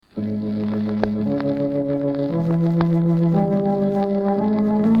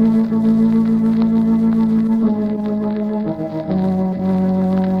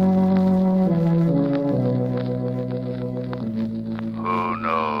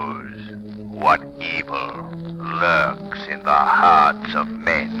what evil lurks in the hearts of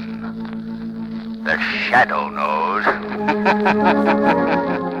men. The Shadow knows.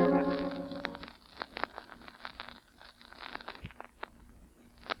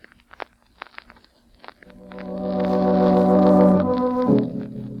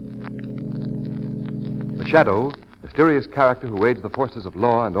 The Shadow, mysterious character who aids the forces of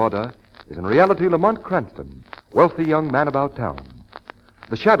law and order, is in reality Lamont Cranston, wealthy young man about town.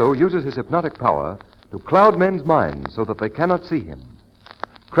 The Shadow uses his hypnotic power to cloud men's minds so that they cannot see him.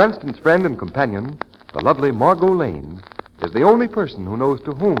 Cranston's friend and companion, the lovely Margot Lane, is the only person who knows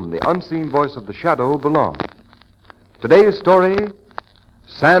to whom the unseen voice of the Shadow belongs. Today's story,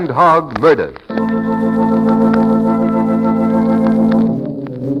 Sandhog Murders.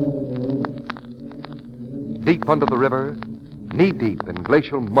 Deep under the river, knee-deep in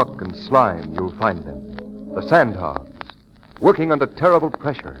glacial muck and slime, you'll find them. The Sandhogs, working under terrible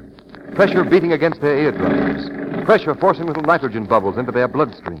pressure. Pressure beating against their eardrums. Pressure forcing little nitrogen bubbles into their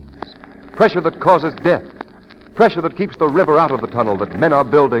bloodstreams. Pressure that causes death. Pressure that keeps the river out of the tunnel that men are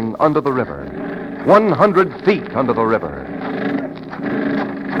building under the river. 100 feet under the river.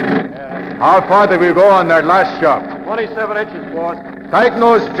 How far did we go on that last shot? 27 inches, boss. Tighten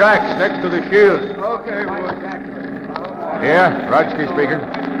those jacks next to the shield. Okay, boss. Here, Rodsky speaking.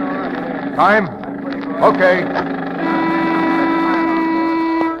 Time? Okay.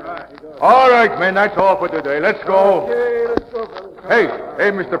 All right, men, that's all for today. Let's go. Okay, let's go, fellas. Hey,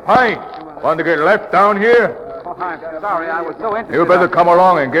 Mr. Pine. Want to get left down here? Oh, I'm sorry. I was so interested. You better come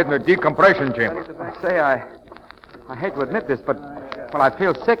along and get in the decompression chamber. I hate to admit this, but when I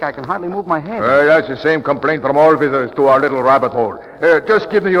feel sick, I can hardly move my head. That's the same complaint from all visitors to our little rabbit hole.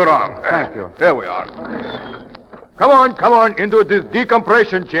 Just give me your arm. Thank you. There we are. Come on, into this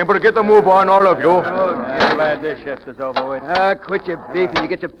decompression chamber. Get the move on, all of you. I'm glad this shift is over with. Quit your beef and you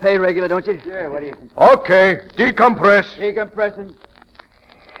get your pay regular, don't you? Yeah, what do you think? Okay, decompress. Decompressing.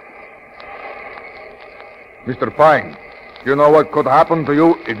 Mr. Pine, you know what could happen to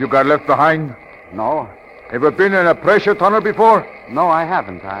you if you got left behind? No. Ever been in a pressure tunnel before? No, I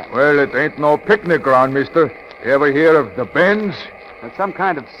haven't. Well, it ain't no picnic ground, mister. You ever hear of the bends? It's some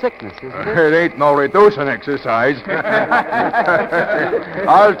kind of sickness, isn't it? It ain't no reducing exercise.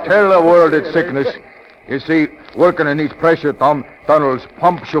 I'll tell the world it's sickness. You see, working in these pressure tunnels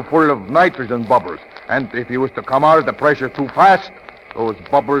pumps you full of nitrogen bubbles. And if you was to come out of the pressure too fast, those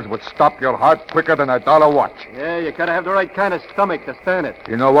bubbles would stop your heart quicker than $1 watch. Yeah, you gotta have the right kind of stomach to stand it.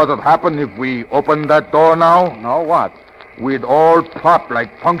 You know what'd happen if we opened that door now? No, what? We'd all pop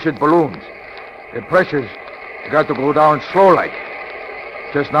like punctured balloons. The pressure's got to go down slow like.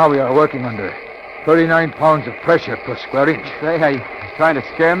 Just now we are working under 39 pounds of pressure per square inch. Say, are you trying to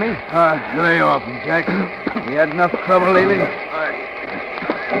scare me? Lay off him, Jack. You had enough trouble lately.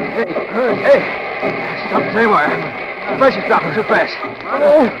 Hey, stop the wire. Pressure's dropping too fast.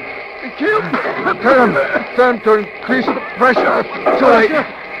 Oh, killed. Turn to increase the pressure. Too late.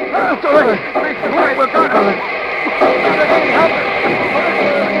 Too late. We're done.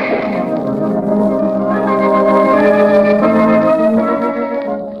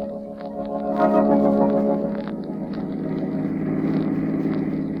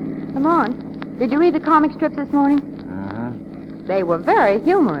 Lamont, did you read the comic strips this morning? They were very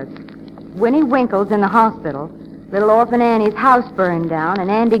humorous. Winnie Winkle's in the hospital. Little orphan Annie's house burned down,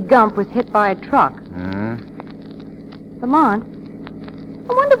 and Andy Gump was hit by a truck. Lamont,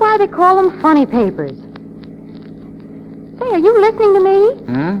 I wonder why they call them funny papers. Say, are you listening to me?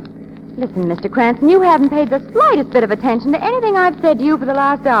 Listen, Mr. Cranston, you haven't paid the slightest bit of attention to anything I've said to you for the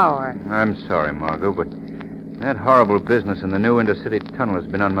last hour. I'm sorry, Margot, but that horrible business in the new intercity tunnel has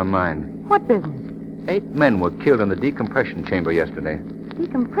been on my mind. What business? 8 men were killed in the decompression chamber yesterday.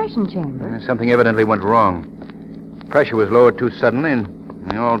 Decompression chamber? Something evidently went wrong. Pressure was lowered too suddenly, and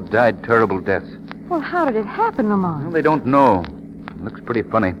they all died terrible deaths. Well, how did it happen, Lamont? Well, they don't know. It looks pretty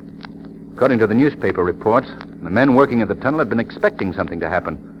funny. According to the newspaper reports, the men working at the tunnel had been expecting something to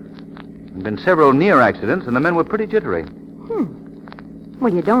happen. There had been several near accidents, and the men were pretty jittery.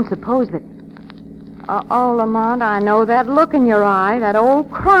 Well, you don't suppose that... Oh, Lamont, I know that look in your eye, that old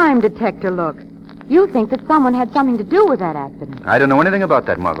crime detector look. You think that someone had something to do with that accident. I don't know anything about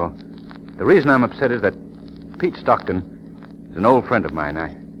that, Margot. The reason I'm upset is that Pete Stockton is an old friend of mine.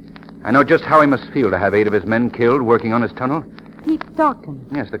 I know just how he must feel to have 8 of his men killed working on his tunnel. Pete Stockton?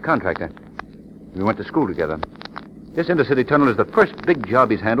 Yes, the contractor. We went to school together. This intercity tunnel is the first big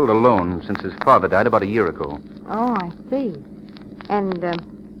job he's handled alone since his father died about a year ago. Oh, I see. And,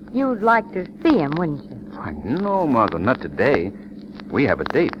 you'd like to see him, wouldn't you? Why, no, Margot, not today. We have a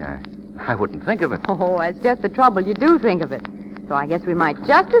date. I wouldn't think of it. Oh, that's just the trouble. You do think of it. So I guess we might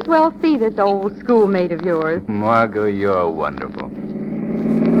just as well see this old schoolmate of yours. Margot, you're wonderful.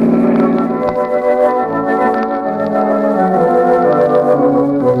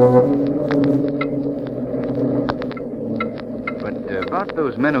 But about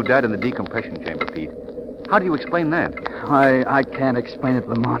those men who died in the decompression chamber, Pete, how do you explain that? I can't explain it,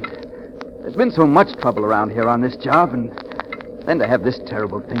 Lamont. There's been so much trouble around here on this job, and then to have this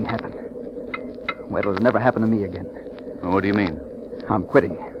terrible thing happen. Well, it'll never happen to me again. Well, what do you mean? I'm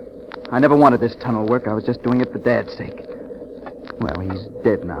quitting. I never wanted this tunnel work. I was just doing it for Dad's sake. Well, he's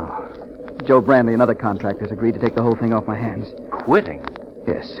dead now. Joe Brandley and other contractors agreed to take the whole thing off my hands. Quitting?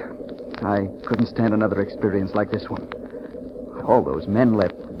 Yes. I couldn't stand another experience like this one. All those men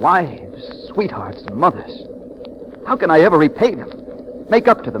left wives, sweethearts, and mothers. How can I ever repay them? Make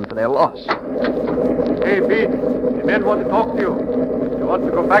up to them for their loss? Hey, Pete, the men want to talk to you. They want to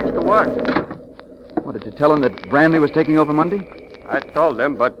go back to work. What, did you tell them that Brandley was taking over Monday? I told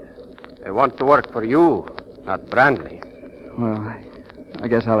them, but they want to work for you, not Brandley. Well, I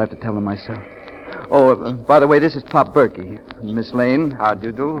guess I'll have to tell them myself. Oh, by the way, this is Pop Berkey. Miss Lane. How do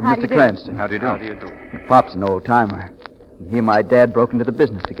you do? How do Mr. you do? Cranston. How do you do? How do you do? Pop's an old-timer. He and my dad broke into the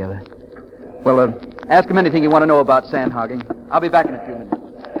business together. Well, ask him anything you want to know about sandhogging. I'll be back in a few minutes.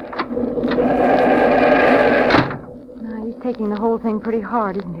 Now, he's taking the whole thing pretty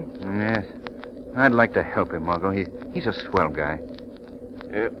hard, isn't it? Yes. I'd like to help him, Margot. He's a swell guy.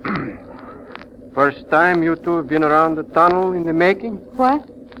 First time you two have been around the tunnel in the making? What?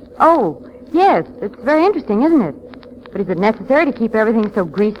 Oh, yes. It's very interesting, isn't it? But is it necessary to keep everything so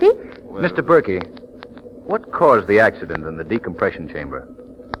greasy? Mr. Berkey, what caused the accident in the decompression chamber?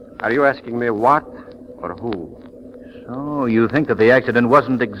 Are you asking me what or who? So, you think that the accident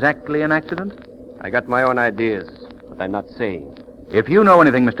wasn't exactly an accident? I got my own ideas, but I'm not saying. If you know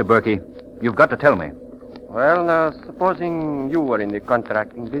anything, Mr. Berkey, you've got to tell me. Well, now, supposing you were in the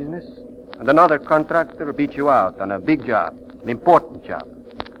contracting business, and another contractor beat you out on a big job, an important job.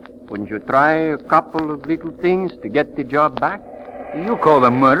 Wouldn't you try a couple of little things to get the job back? You call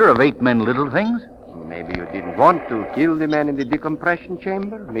the murder of 8 men little things? Maybe you didn't want to kill the men in the decompression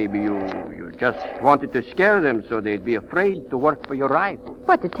chamber. Maybe you just wanted to scare them so they'd be afraid to work for your rival.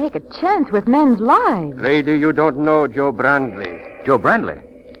 But to take a chance with men's lives. Lady, you don't know Joe Brandley. Joe Brandley?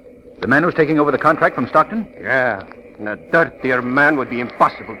 The man who's taking over the contract from Stockton? Yeah, and a dirtier man would be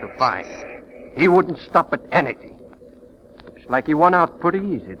impossible to find. He wouldn't stop at anything. Looks like he won out pretty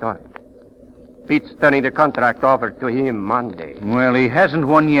easy, don't it? Pete's turning the contract over to him Monday. Well, he hasn't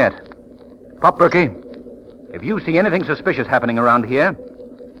won yet. Pop Berkey, if you see anything suspicious happening around here,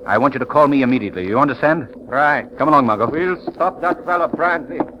 I want you to call me immediately. You understand? Right. Come along, Margot. We'll stop that fella,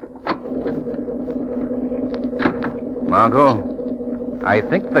 Brandley. Margot, I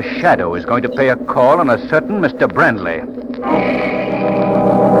think the Shadow is going to pay a call on a certain Mr. Brandley.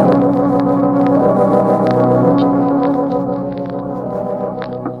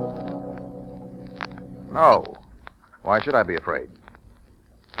 No. Why should I be afraid?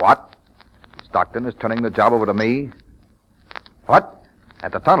 What? Stockton is turning the job over to me? What?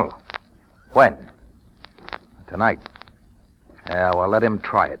 At the tunnel. When? Tonight. Yeah, well, let him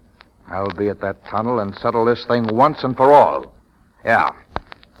try it. I'll be at that tunnel and settle this thing once and for all. Yeah.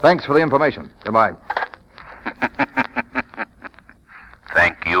 Thanks for the information. Goodbye.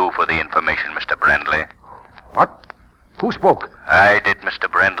 Thank you for the information, Mr. Brandley. What? Who spoke? I did,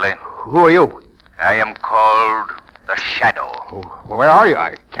 Mr. Brandley. Who are you? I am called the Shadow. Where are you?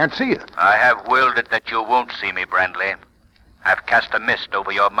 I can't see you. I have willed it that you won't see me, Brandley. I've cast a mist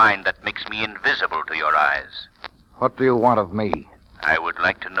over your mind that makes me invisible to your eyes. What do you want of me? I would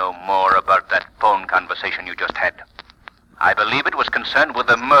like to know more about that phone conversation you just had. I believe it was concerned with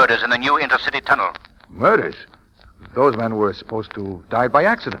the murders in the new intercity tunnel. Murders? Those men were supposed to have died by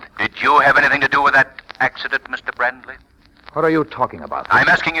accident. Did you have anything to do with that accident, Mr. Brandley? What are you talking about? I'm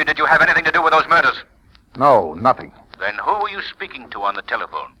asking you, did you have anything to do with those murders? No, nothing. Then who were you speaking to on the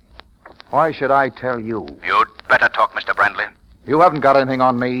telephone? Why should I tell you? You'd better talk, Mr. Brandley. You haven't got anything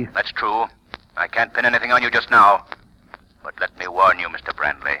on me. That's true. I can't pin anything on you just now. But let me warn you, Mr.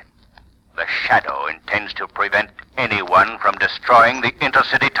 Brandley. The Shadow intends to prevent anyone from destroying the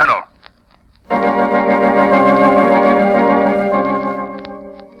intercity tunnel.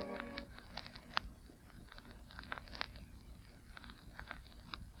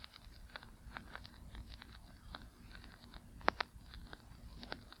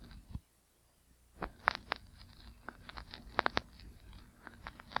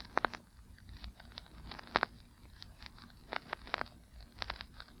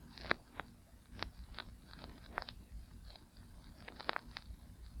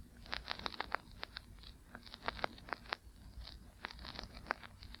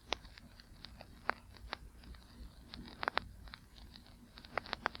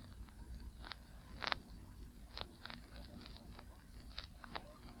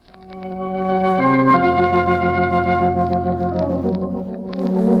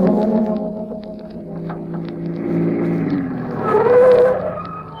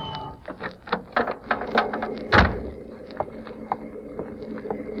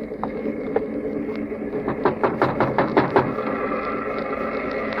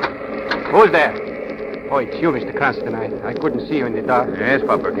 Who's there? Oh, it's you, Mr. Cranston. I couldn't see you in the dark. Yes,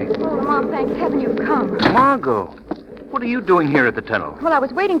 Bob Berkey. Oh, Lamont, thank heaven you've come. Margot, what are you doing here at the tunnel? Well, I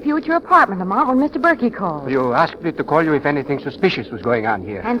was waiting for you at your apartment, Lamont, when Mr. Berkey called. You asked me to call you if anything suspicious was going on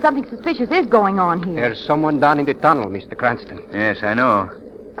here. And something suspicious is going on here. There's someone down in the tunnel, Mr. Cranston. Yes, I know.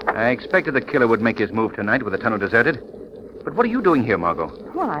 I expected the killer would make his move tonight with the tunnel deserted. But what are you doing here, Margot?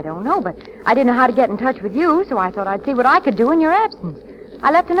 Well, I don't know, but I didn't know how to get in touch with you, so I thought I'd see what I could do in your absence. I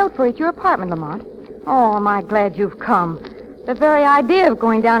left a note for you at your apartment, Lamont. Oh, am I glad you've come. The very idea of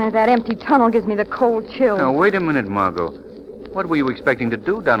going down into that empty tunnel gives me the cold chill. Now, wait a minute, Margot. What were you expecting to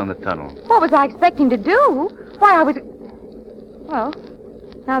do down in the tunnel? What was I expecting to do? Why, I was... Well,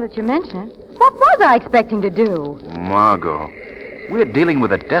 now that you mention it, what was I expecting to do? Margot, we're dealing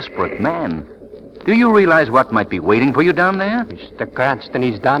with a desperate man. Do you realize what might be waiting for you down there? Mr. Cranston,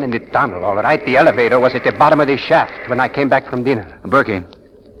 he's down in the tunnel, all right. The elevator was at the bottom of the shaft when I came back from dinner. Berkey,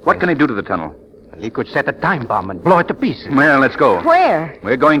 what can he do to the tunnel? He could set a time bomb and blow it to pieces. Well, let's go. Where?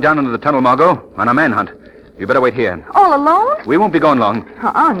 We're going down into the tunnel, Margot, on a manhunt. You better wait here. All alone? We won't be going long.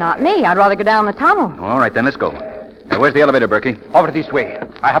 Not me. I'd rather go down the tunnel. All right, then, let's go. Now, where's the elevator, Berkey? Over this way.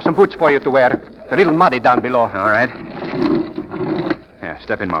 I have some boots for you to wear. It's a little muddy down below. All right. Yeah,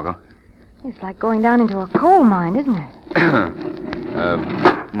 step in, Margot. It's like going down into a coal mine, isn't it?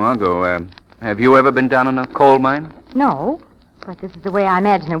 Margot, have you ever been down in a coal mine? No, but this is the way I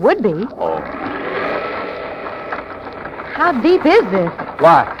imagine it would be. Oh. How deep is this?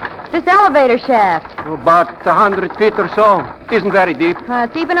 What? This elevator shaft. About 100 feet or so. Isn't very deep.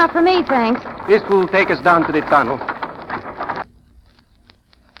 Deep enough for me, thanks. This will take us down to the tunnel.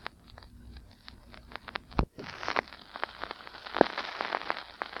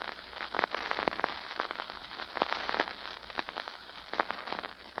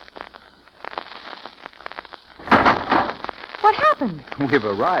 What happened? We've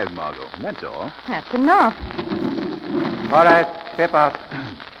arrived, Margot. That's all. That's enough. All right, step out.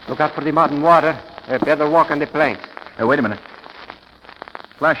 Look out for the mud and water. Better walk on the planks. Wait a minute.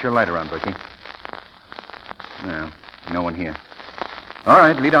 Flash your light around, Berkey. No one here. All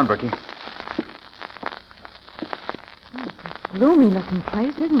right, lead on, Berkey. Gloomy-looking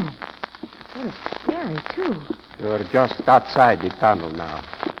place, isn't it? Sort of scary, too. You're just outside the tunnel now.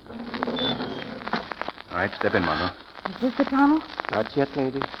 All right, step in, Margot. Is this the tunnel? Not yet,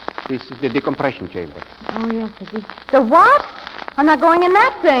 lady. This is the decompression chamber. Oh, yes, it is. The what? I'm not going in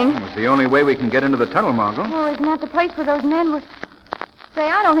that thing. It's the only way we can get into the tunnel, Margot. Oh, isn't that the place where those men were... Say,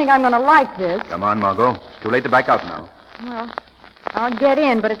 I don't think I'm going to like this. Come on, Margot. It's too late to back out now. Well, I'll get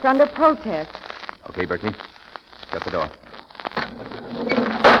in, but it's under protest. Okay, Berkey. Shut the door.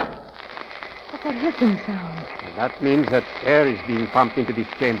 What's that hissing sound? That means that air is being pumped into this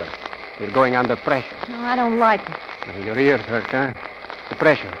chamber. We're going under pressure. No, I don't like it. Your ears hurt, huh? The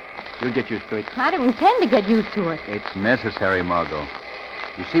pressure. You'll get used to it. I don't intend to get used to it. It's necessary, Margot.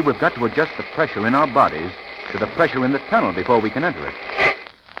 You see, we've got to adjust the pressure in our bodies to the pressure in the tunnel before we can enter it.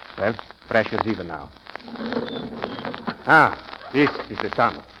 Well, pressure's even now. This is the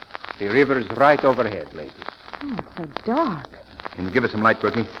tunnel. The river's right overhead, lady. Oh, it's so dark. Can you give us some light,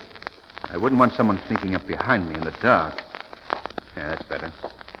 Berkey? I wouldn't want someone sneaking up behind me in the dark. Yeah, that's better.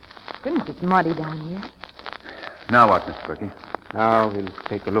 Goodness, it's muddy down here. Now what, Miss Berkey? Now we'll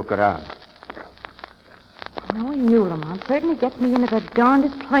take a look around. Knowing you, Lamont, certainly gets me into the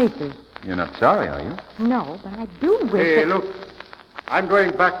darndest places. You're not sorry, are you? No, but I do wish Hey, that... look. I'm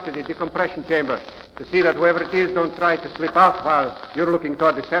going back to the decompression chamber to see that whoever it is don't try to slip out while you're looking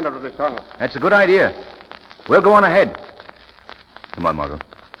toward the center of the tunnel. That's a good idea. We'll go on ahead. Come on, Margot.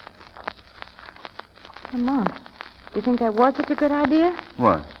 Lamont, do you think that was such a good idea?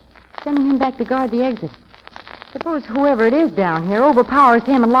 What? Sending him back to guard the exit. Suppose whoever it is down here overpowers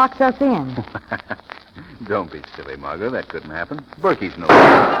him and locks us in. Don't be silly, Margot. That couldn't happen. Berkey's no...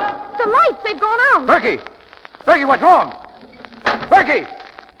 The lights, they've gone out. Berkey! Berkey, what's wrong? Berkey!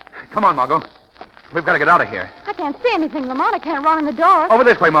 Come on, Margot. We've got to get out of here. I can't see anything, Lamont. I can't run in the dark. Over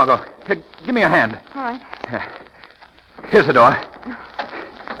this way, Margot. Here, give me a hand. All right. Here's the door.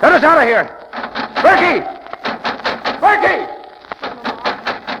 Let us out of here! Berkey! Berkey!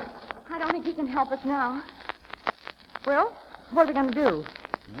 I don't think he can help us now. Well, what are we going to do?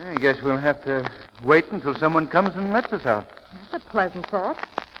 I guess we'll have to wait until someone comes and lets us out. That's a pleasant thought.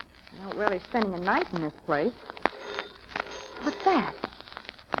 I don't really spending a night in this place. What's that?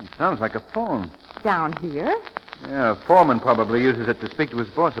 It sounds like a phone. Down here? Yeah, a foreman probably uses it to speak to his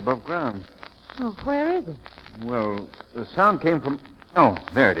boss above ground. Oh, where is it? Well, the sound came from... Oh,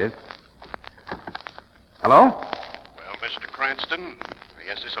 there it is. Hello? Well, Mr. Cranston, I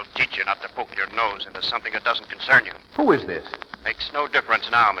guess this will teach you not to poke your nose into something that doesn't concern you. Who is this? Makes no difference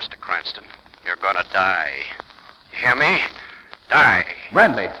now, Mr. Cranston. You're gonna die. You hear me? Die.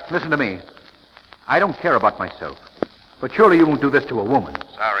 Brandley, listen to me. I don't care about myself. But surely you won't do this to a woman.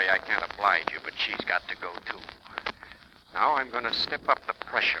 Sorry I can't oblige you, but she's got to go, too. Now I'm going to step up the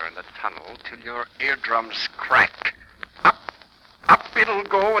pressure in the tunnel till your eardrums crack. Up it'll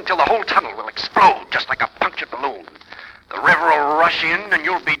go until the whole tunnel will explode, just like a punctured balloon. The river will rush in, and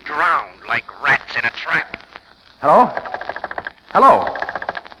you'll be drowned like rats in a trap. Hello? Hello?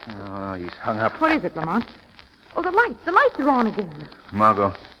 Oh, he's hung up. What is it, Lamont? Oh, the lights. The lights are on again.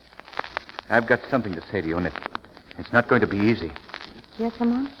 Margot, I've got something to say to you, and it's not going to be easy. Yes,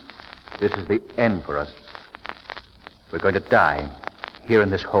 Lamont? This is the end for us. We're going to die here in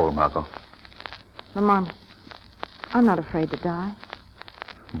this hole, Margot. Lamont, I'm not afraid to die.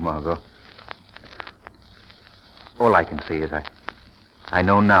 Margot. All I can say is I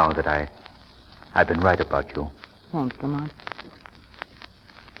know now that I've been right about you. Thanks, Lamont.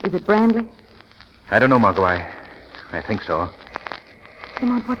 Is it Brandley? I don't know, Margot. I think so.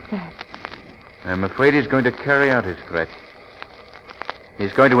 Lamont, what's that? I'm afraid he's going to carry out his threat.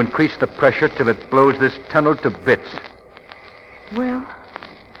 He's going to increase the pressure till it blows this tunnel to bits. Well,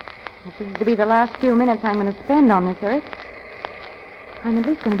 this is to be the last few minutes I'm going to spend on this earth. I'm at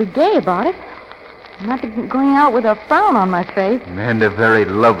least going to be gay about it. I'm not going out with a frown on my face. And a very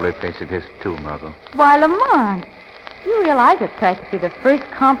lovely face it is, too, Margot. Why, Lamont, you realize it's practically the first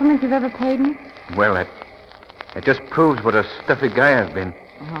compliment you've ever paid me? Well, it just proves what a stuffy guy I've been.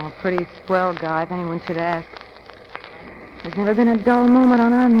 Oh, pretty swell guy, if anyone should ask. There's never been a dull moment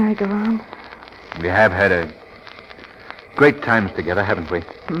on our merry-go-round. We have had a great times together, haven't we?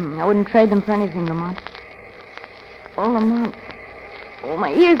 I wouldn't trade them for anything, Lamont. Oh, Lamont. Oh,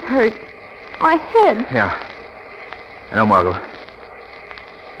 my ears hurt. My head. Yeah. I know, Margot.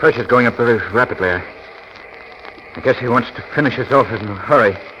 Pressure's going up very rapidly. I guess he wants to finish us off in a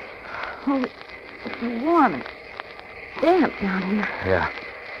hurry. Oh, it's warm and damp down here. Yeah.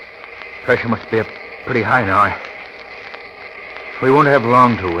 Pressure must be up pretty high now. We won't have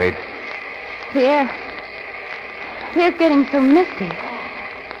long to wait. The air's getting so misty.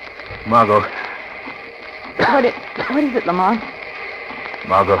 Margot. What is it, Lamont?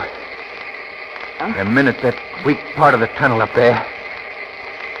 Margot. The minute that weak part of the tunnel up there,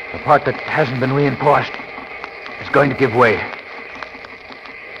 the part that hasn't been reinforced, is going to give way.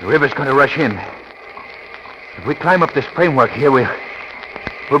 The river's going to rush in. If we climb up this framework here,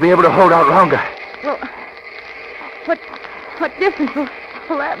 we'll be able to hold out longer. Well, what difference will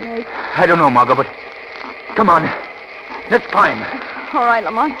that make? I don't know, Margot, but come on. Let's climb. All right,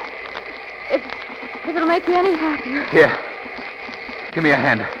 Lamont. If it'll make you any happier. Here. Give me a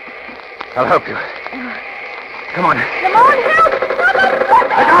hand. I'll help you. Come on. Lamont, help!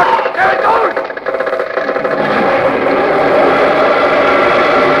 Look out! There it goes!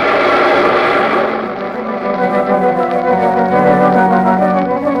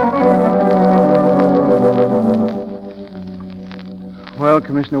 Well,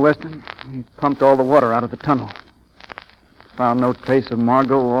 Commissioner Weston, we pumped all the water out of the tunnel. Found no trace of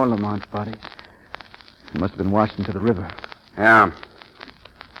Margot or Lamont's bodies. They must have been washed into the river. Yeah.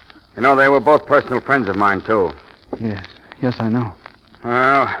 You know, they were both personal friends of mine, too. Yes, I know.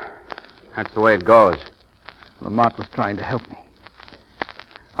 Well, that's the way it goes. Lamont was trying to help me.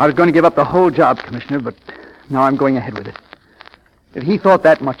 I was going to give up the whole job, Commissioner, but now I'm going ahead with it. If he thought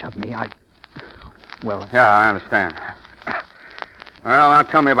that much of me, well... Yeah, I understand. Well, now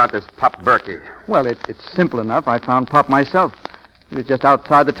tell me about this Pop Berkey. Well, it's simple enough. I found Pop myself. He was just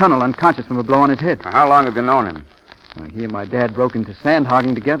outside the tunnel, unconscious from a blow on his head. Now, how long have you known him? Well, he and my dad broke into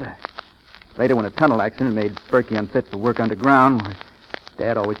sandhogging together. Later, when a tunnel accident made Berkey unfit for work underground, well,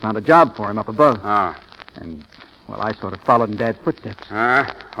 Dad always found a job for him up above. Oh. And, well, I sort of followed in Dad's footsteps.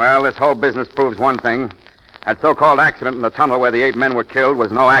 Well, this whole business proves one thing. That so-called accident in the tunnel where the 8 men were killed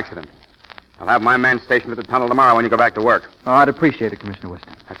was no accident. I'll have my man stationed at the tunnel tomorrow when you go back to work. Oh, I'd appreciate it, Commissioner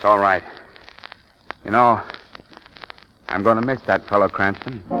Weston. That's all right. You know, I'm going to miss that fellow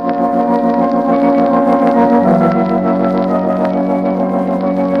Cranston.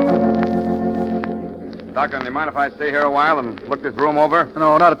 Doctor, do you mind if I stay here a while and look this room over?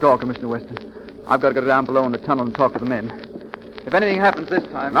 No, not at all, Commissioner Weston. I've got to go down below in the tunnel and talk to the men. If anything happens this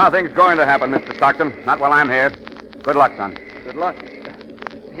time... Nothing's going to happen, Mr. Stockton. Not while I'm here. Good luck, son. Good luck.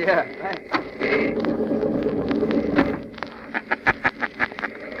 Yeah, thanks.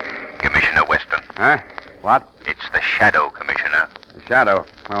 Commissioner Weston. Huh? What? It's the Shadow, Commissioner. The Shadow.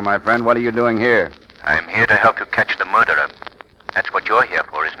 Well, my friend, what are you doing here? I'm here to help you catch the murderer. That's what you're here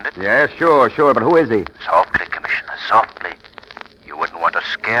for, isn't it? Yeah, sure, but who is he? Softly, Commissioner, softly. You wouldn't want to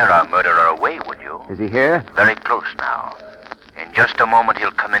scare our murderer away, would you? Is he here? Very close now. In just a moment,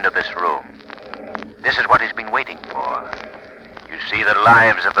 he'll come into this room. This is what he's been waiting for. You see, the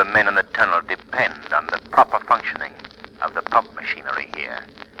lives of the men in the tunnel depend on the proper functioning of the pump machinery here.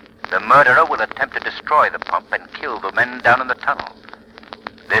 The murderer will attempt to destroy the pump and kill the men down in the tunnel.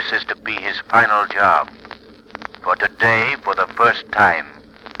 This is to be his final job. For today, for the first time,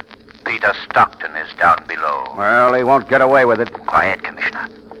 Peter Stockton is down below. Well, he won't get away with it. Quiet, Commissioner.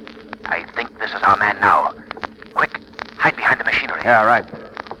 I think this is our man now. Quick, hide behind the machinery. Yeah, right.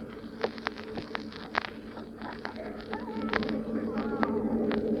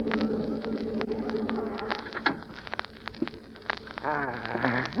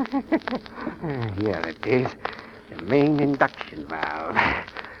 Here it is. The main induction valve.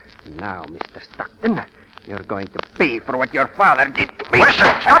 Now, Mr. Stockton, you're going to pay for what your father did to me. Listen,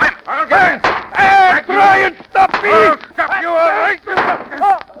 stop him! I'll get him! Hey, try and stop me! I'll stop you, all right?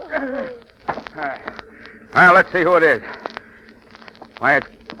 Well, let's see who it is. Why, it's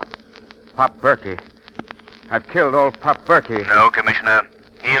Pop Berkey. I've killed old Pop Berkey. No, Commissioner.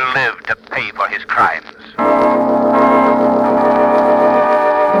 He'll live to pay for his crimes.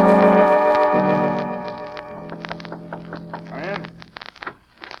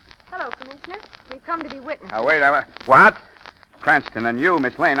 Hello, Commissioner. We've come to be witnesses. Now, wait, what? Cranston and you,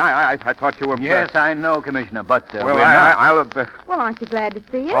 Miss Lane, I thought you were... Yes, I know, Commissioner, but Well, I'll... Well, aren't you glad to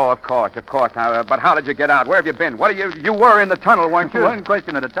see us? Oh, of course. Now, but how did you get out? Where have you been? What are you... You were in the tunnel, weren't you? one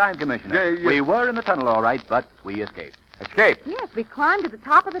question at a time, Commissioner. Yeah. We were in the tunnel, all right, but we escaped. Escaped. Yes, we climbed to the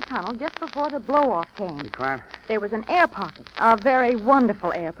top of the tunnel just before the blow-off came. You climbed? There was an air pocket, a very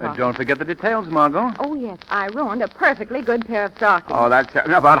wonderful air pocket. Don't forget the details, Margot. Oh, yes, I ruined a perfectly good pair of stockings. Oh, that's...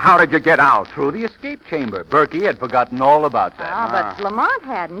 But how did you get out? Through the escape chamber. Berkey had forgotten all about that. But Lamont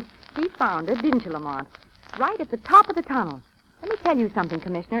hadn't. He found it, didn't you, Lamont? Right at the top of the tunnel. Let me tell you something,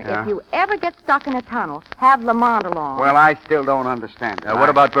 Commissioner. Yeah? If you ever get stuck in a tunnel, have Lamont along. Well, I still don't understand. What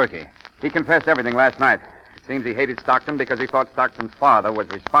about Berkey? He confessed everything last night. It seems he hated Stockton because he thought Stockton's father was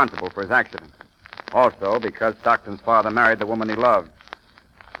responsible for his accident. Also, because Stockton's father married the woman he loved.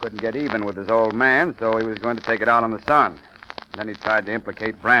 Couldn't get even with his old man, so he was going to take it out on the son. Then he tried to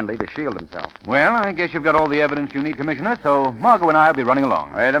implicate Brandley to shield himself. Well, I guess you've got all the evidence you need, Commissioner, so Margot and I will be running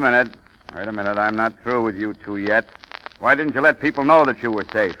along. Wait a minute. I'm not through with you two yet. Why didn't you let people know that you were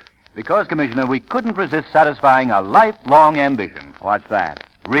safe? Because, Commissioner, we couldn't resist satisfying a lifelong ambition. What's that?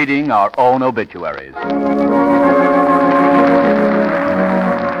 Reading our own obituaries.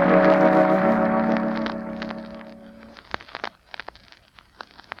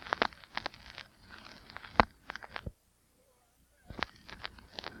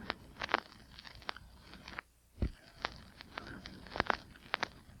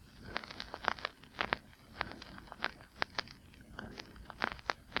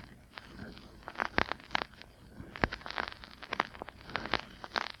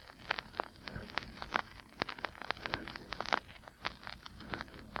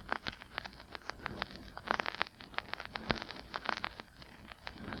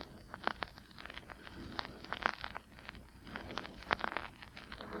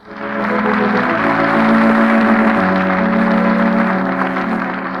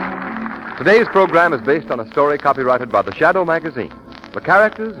 Today's program is based on a story copyrighted by the Shadow magazine. The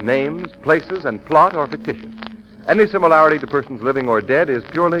characters, names, places, and plot are fictitious. Any similarity to persons living or dead is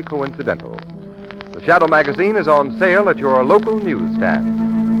purely coincidental. The Shadow magazine is on sale at your local newsstand.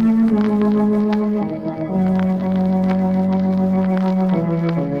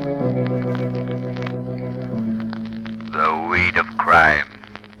 The weed of crime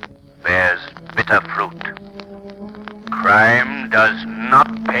bears bitter fruit. Crime does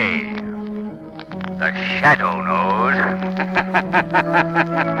not pay. The Shadow knows.